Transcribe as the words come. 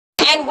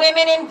and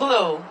women in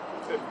blue,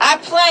 I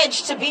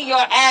pledge to be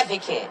your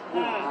advocate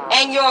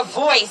and your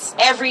voice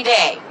every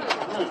day.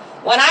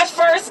 When I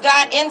first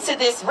got into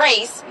this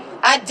race,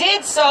 I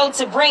did so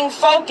to bring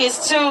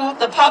focus to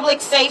the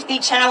public safety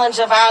challenge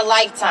of our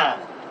lifetime,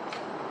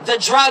 the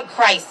drug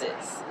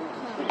crisis.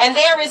 And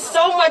there is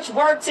so much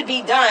work to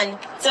be done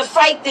to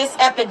fight this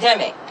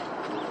epidemic.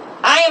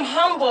 I am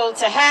humbled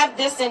to have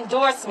this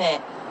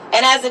endorsement,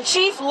 and as a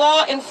chief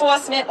law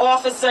enforcement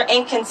officer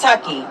in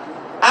Kentucky,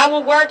 I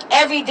will work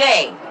every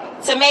day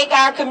to make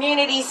our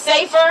communities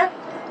safer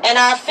and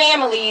our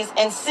families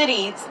and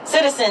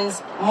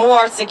citizens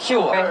more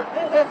secure.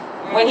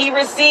 When he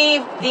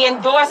received the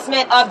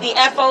endorsement of the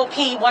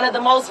FOP, one of the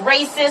most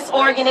racist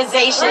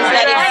organizations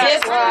that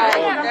exist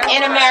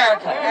in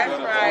America,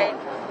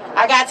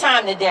 I got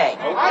time today.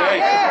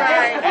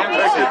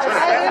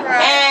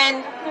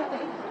 And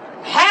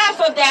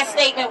half of that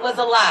statement was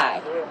a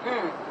lie.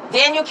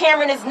 Daniel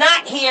Cameron is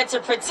not here to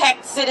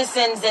protect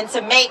citizens and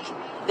to make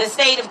the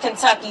state of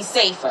Kentucky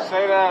safer.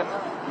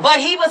 But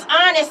he was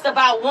honest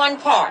about one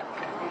part,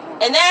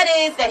 and that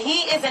is that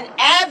he is an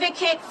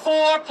advocate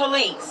for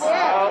police,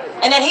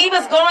 and that he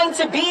was going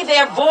to be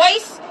their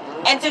voice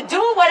and to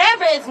do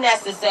whatever is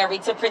necessary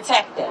to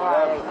protect them.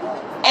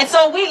 And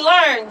so we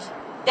learned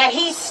that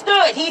he's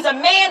a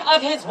man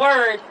of his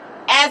word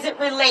as it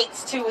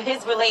relates to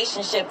his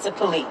relationship to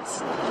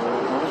police.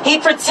 He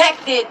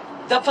protected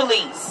the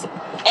police,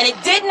 and it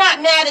did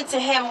not matter to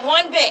him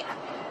one bit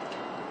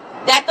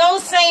that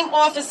those same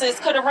officers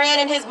could have ran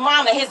in his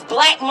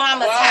black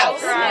mama's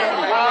house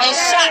and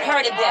shot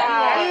her to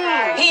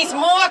death. He's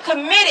more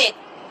committed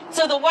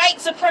to the white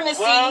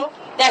supremacy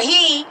that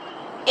he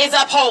is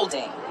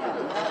upholding.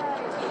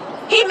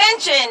 He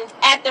mentioned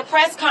at the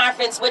press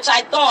conference, which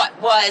I thought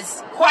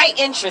was quite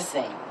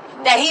interesting,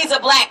 that he's a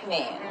black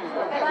man.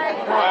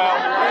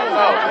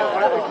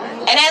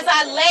 And as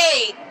I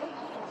laid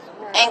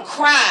and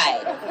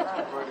cried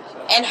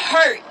and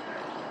hurt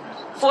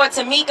for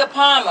Tamika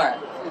Palmer,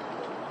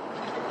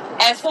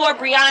 and for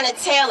Breonna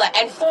Taylor,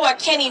 and for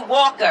Kenny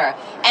Walker,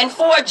 and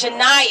for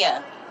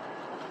Janiyah,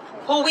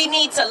 who we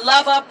need to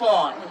love up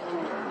on.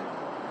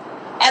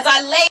 As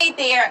I laid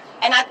there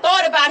and I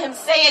thought about him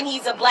saying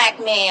he's a black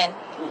man,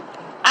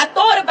 I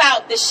thought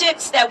about the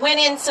ships that went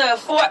into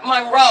Fort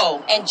Monroe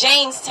and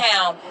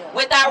Jamestown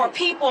with our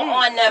people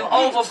on them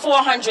over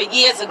 400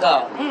 years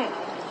ago.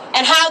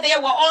 And how there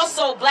were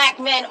also black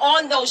men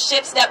on those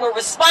ships that were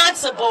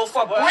responsible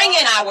for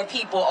bringing our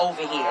people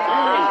over here.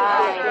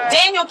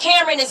 Daniel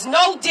Cameron is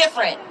no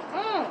different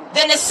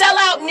than the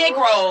sellout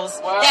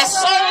Negroes that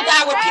sold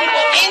our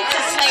people into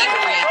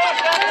slavery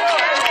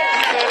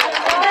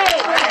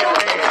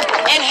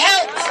and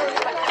helped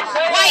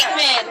white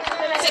men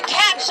to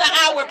capture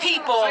our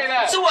people,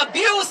 to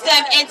abuse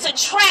them and to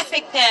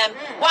traffic them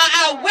while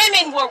our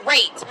women were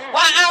raped,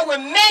 while our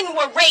men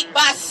were raped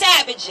by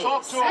savages.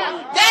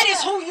 That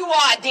is who you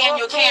are,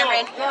 Daniel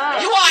Cameron.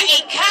 You are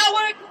a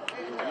coward,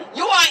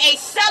 you are a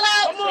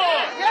sellout,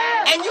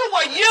 and you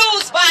were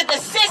used by the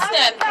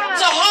system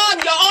to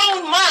harm your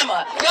own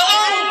mama, your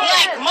own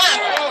black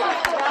mama.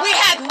 We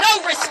have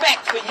no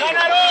respect for you,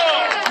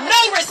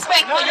 no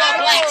respect for your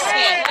black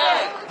skin,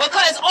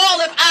 because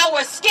all of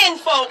our skin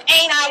folk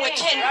ain't our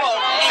kinfolk,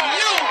 and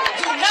you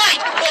do not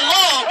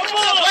belong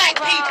to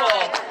black people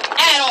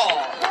at all.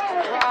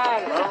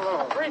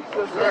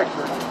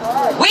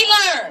 We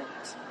learned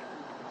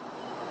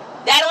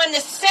that on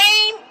the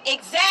same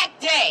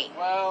exact day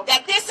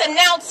that this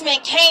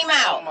announcement came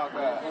out,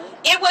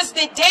 it was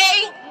the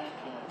day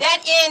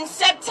that in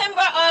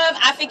September of,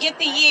 I forget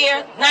the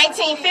year,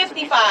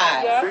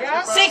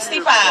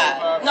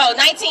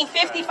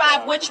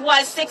 1955, which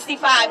was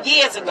 65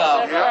 years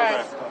ago,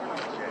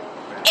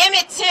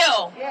 Emmett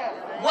Till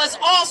was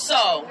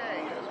also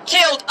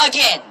killed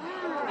again,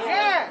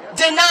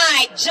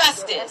 denied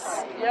justice,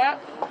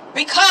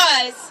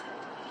 because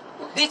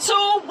the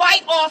two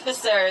white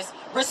officers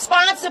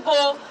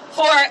responsible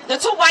for, the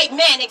two white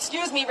men,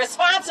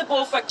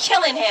 responsible for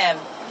killing him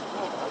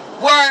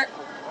were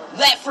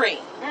let free.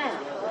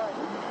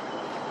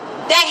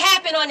 That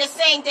happened on the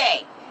same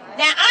day.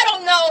 Now, I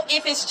don't know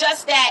if it's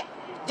just that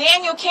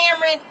Daniel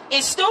Cameron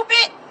is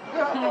stupid,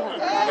 or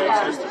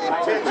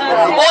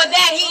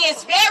that he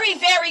is very,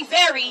 very,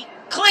 very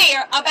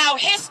clear about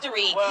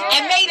history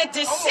and made a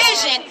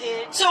decision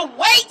to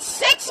wait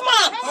 6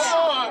 months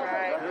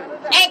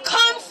and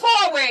come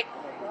forward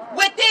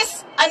with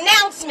this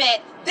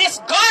announcement, this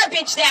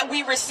garbage that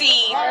we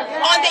received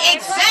on the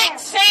exact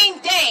same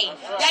day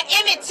that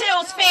Emmett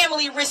Till's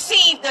family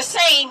received the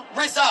same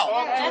result.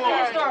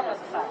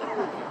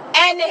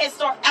 And the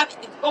historic. But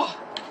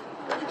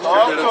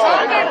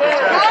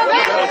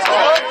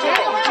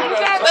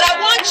I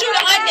want you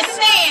to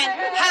understand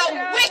how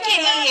wicked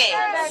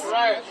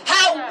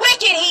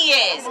he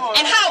is,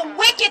 and how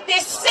wicked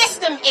this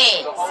system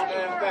is.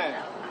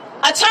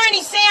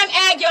 Attorney Sam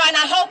Aguiar, and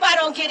I hope I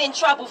don't get in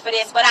trouble for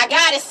this, but I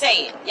gotta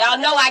say it. Y'all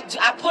know I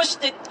push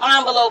the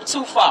envelope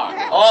too far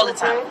all the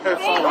time.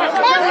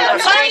 Attorney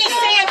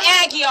Sam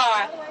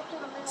Aguiar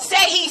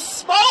said he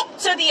spoke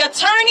to the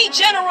Attorney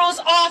General's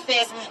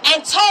office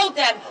and told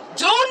them,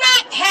 do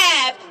not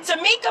have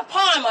Tamika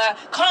Palmer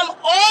come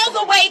all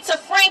the way to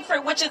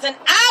Frankfurt, which is an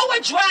hour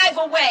drive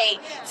away,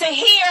 to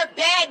hear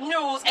bad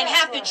news and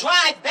have to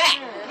drive back.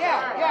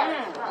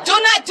 Do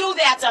not do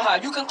that to her.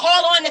 You can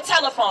call on the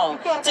telephone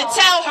to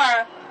tell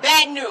her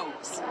bad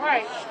news.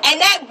 And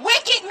that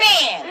wicked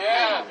man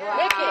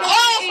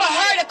called for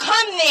her to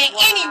come there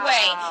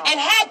anyway and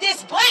had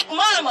this black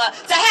mama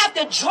to have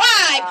to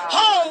drive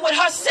home with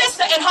her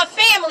sister and her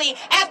family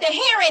after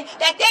hearing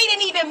that they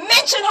didn't even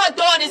mention her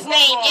daughter's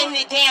name in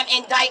the damn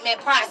indictment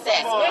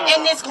process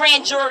in this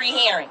grand jury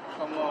hearing.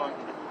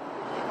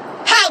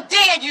 How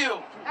dare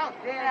you?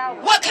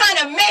 What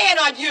kind of man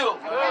are you?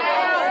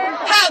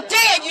 How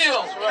dare you?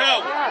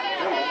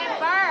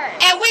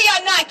 And we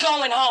are not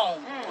going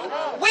home.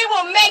 We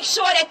will make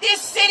sure that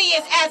this city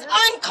is as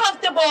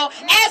uncomfortable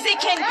as it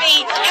can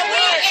be,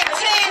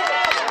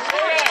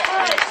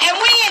 and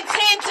we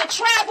intend to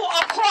travel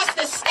across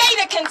the state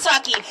of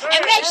Kentucky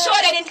and make sure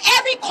that in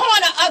every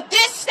corner of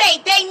this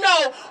state they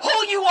know who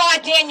you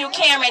are, Daniel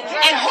Cameron,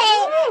 and who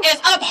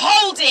is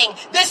upholding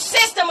the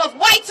system of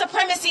white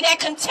supremacy that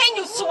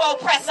continues to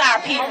oppress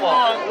our people.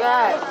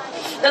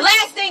 The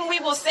last thing we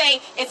will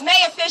say is,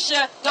 Mayor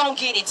Fisher, don't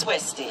get it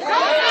twisted.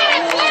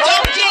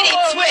 Don't get it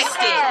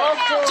twisted.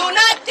 Do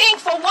not think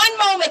for one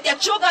moment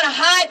that you're going to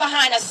hide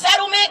behind a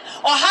settlement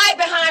or hide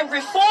behind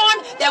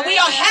reform that we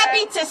are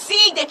happy to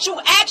see that you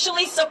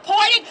actually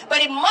support it,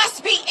 but it must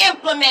be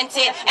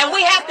implemented, and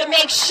we have to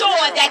make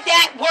sure that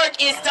that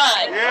work is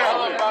done.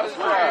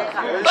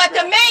 But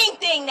the main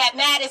thing that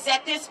matters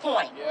at this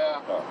point,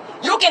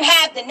 you can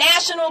have the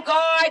National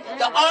Guard,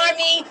 the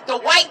Army, the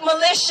white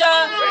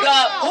militia,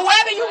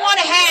 whoever you want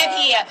to have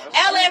here,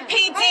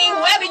 LMPD,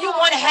 whoever you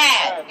want to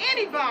have.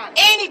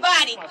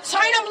 Anybody.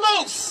 Turn them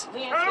loose.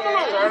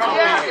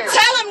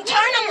 Tell them,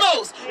 turn them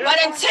loose. But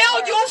until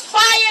you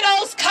fire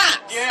those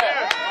cops,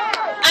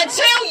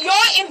 until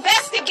your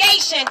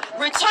investigation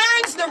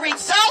returns the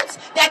results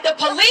that the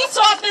police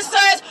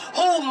officers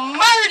who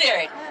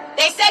murdered,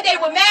 they said they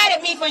were mad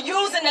at me for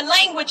using the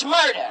language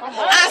murder.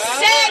 I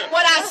said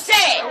what I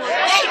said.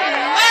 They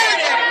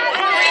murdered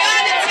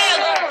Breonna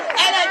Taylor.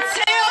 And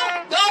until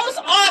those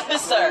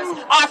officers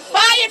are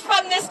fired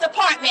from this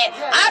department,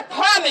 I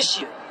promise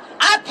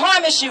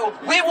you,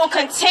 we will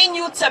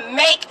continue to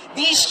make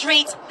these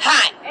streets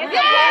hot.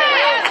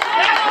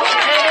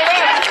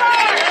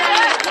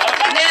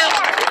 Now,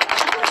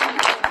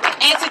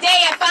 and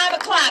today at 5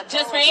 o'clock,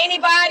 just for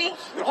anybody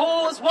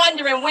who's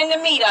wondering when to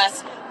meet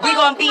us, we're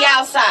going to be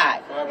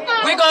outside.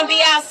 We're going to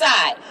be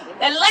outside.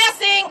 The last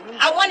thing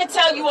I want to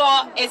tell you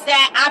all is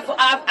that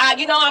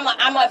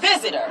I'm a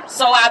visitor,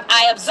 so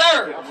I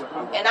observe.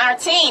 And our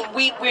team,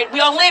 we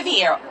don't live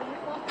here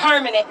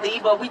permanently,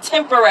 but we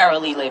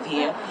temporarily live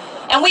here.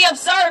 And we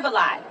observe a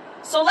lot.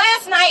 So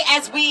last night,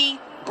 as we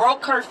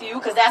broke curfew,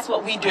 because that's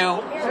what we do.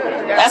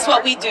 That's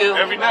what we do.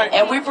 Every night.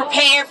 And we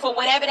prepared for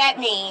whatever that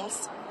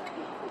means.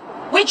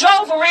 We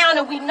drove around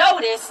and we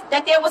noticed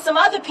that there were some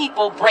other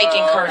people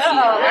breaking curfew.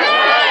 There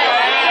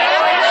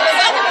was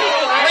other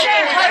people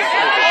breaking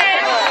curfew.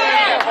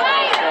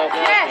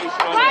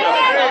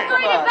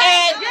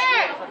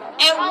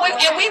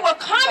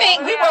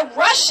 And we were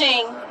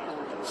rushing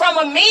from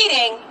a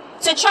meeting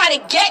to try to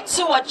get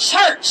to a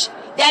church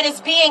that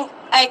is being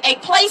a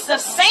place of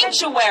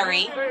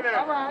sanctuary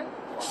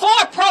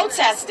for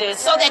protesters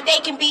so that they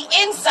can be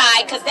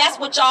inside, because that's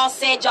what y'all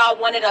said y'all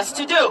wanted us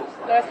to do.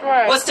 That's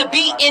right. Was to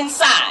be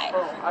inside.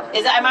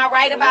 Am I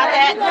right about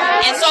that?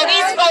 And so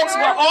these folks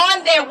were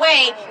on their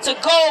way to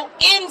go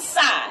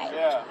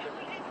inside.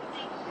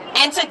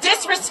 And to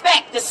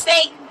disrespect the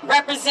state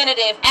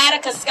representative,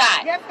 Attica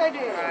Scott,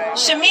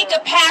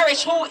 Shamika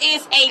Parrish, who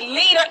is a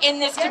leader in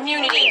this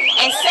community,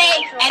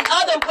 and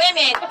other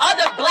women,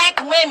 other black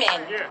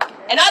women,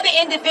 and other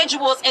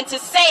individuals, and to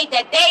say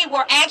that they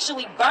were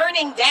actually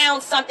burning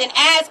down something,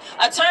 as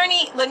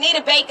Attorney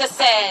Lanita Baker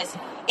says,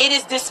 it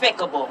is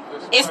despicable.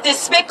 It's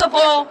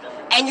despicable,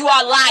 and you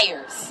are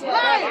liars.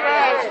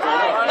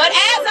 But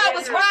as I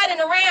was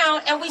riding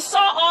around and we saw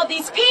all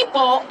these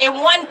people in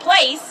one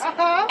place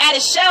at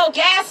a Shell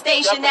gas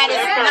station that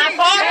is not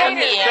far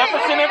from here.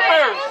 Jefferson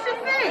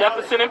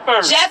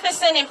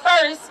and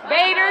First.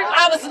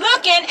 I was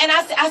looking and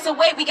I said,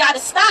 wait, we got to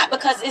stop,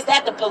 because is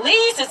that the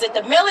police? Is it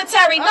the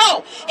military?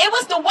 No, it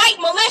was the white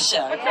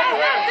militia.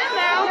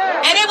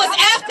 And it was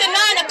after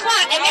 9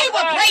 o'clock and they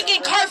were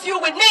breaking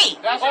curfew with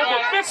me.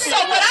 So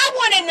what I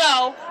want to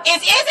know is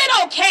it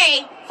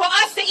okay for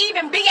us to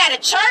even be at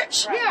a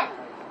church?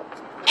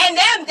 And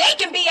them, they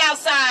can be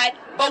outside,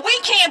 but we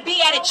can't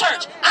be at a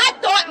church. I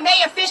thought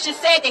Mayor Fisher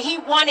said that he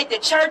wanted the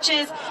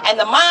churches and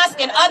the mosque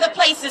and other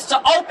places to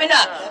open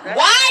up.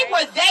 Why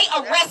were they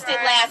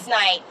arrested last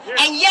night,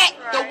 and yet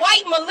the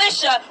white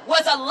militia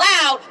was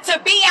allowed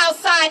to be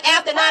outside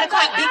after 9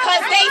 o'clock?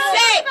 Because they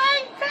said,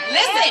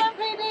 listen,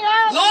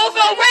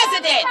 Louisville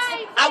residents,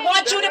 I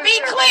want you to be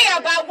clear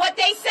about what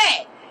they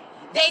said.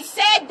 They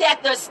said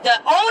that the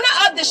owner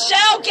of the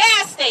Shell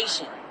gas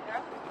station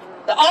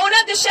the owner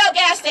of the Shell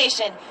gas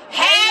station,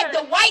 had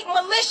the white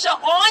militia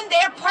on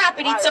their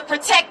property to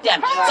protect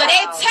them. So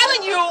they're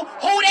telling you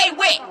who they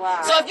with.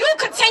 So if you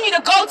continue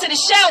to go to the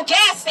Shell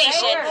gas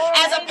station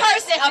as a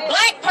person, a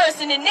black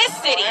person in this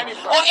city,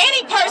 or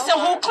any person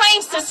who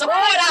claims to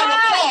support our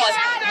cause,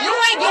 you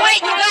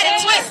got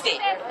it twisted.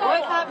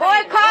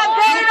 Boycott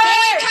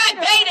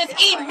Baiters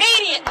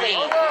immediately.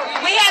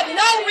 We have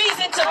no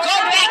reason to go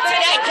back to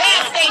that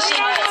gas station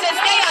since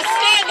they are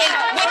standing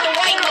with the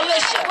white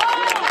militia.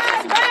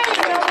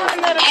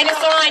 And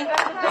it's on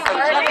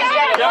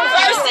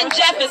First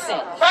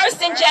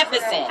and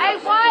Jefferson.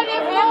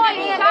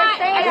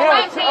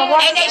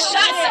 And they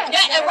shot,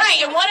 right,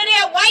 and one of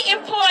their white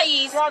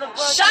employees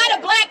shot a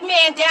black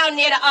man down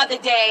there the other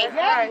day.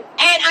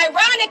 And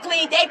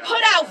ironically, they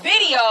put out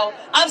video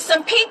of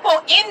some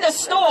people in the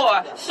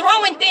store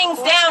throwing things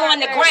down on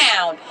the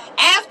ground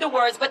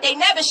afterwards, but they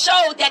never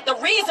showed that the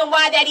reason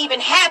why that even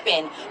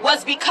happened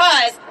was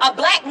because a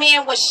black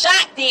man was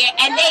shot there,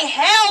 and they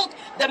held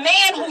the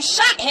man who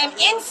shot him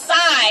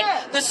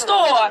inside the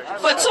store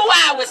for 2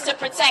 hours to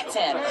protect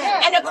him.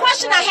 And the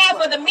question I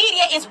have for the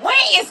media is,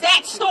 where is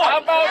that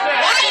story?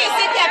 Why is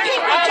it that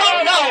people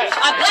don't know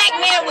a black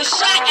man was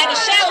shot at a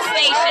Shell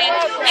station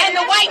and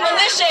the white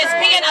militia is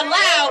being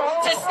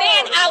allowed to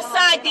stand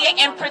outside there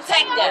and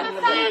protect them?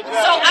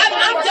 So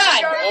I'm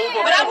done.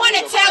 But I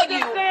want to tell you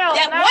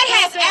that what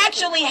has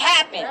actually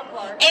happened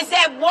is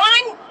that,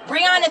 one,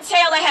 Breonna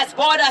Taylor has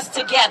brought us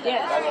together.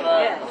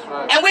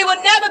 And we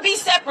will never be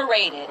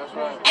separated.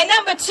 And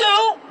number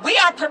two, we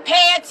are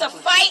prepared to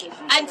fight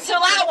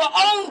until our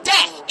own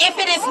death if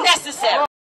it is necessary.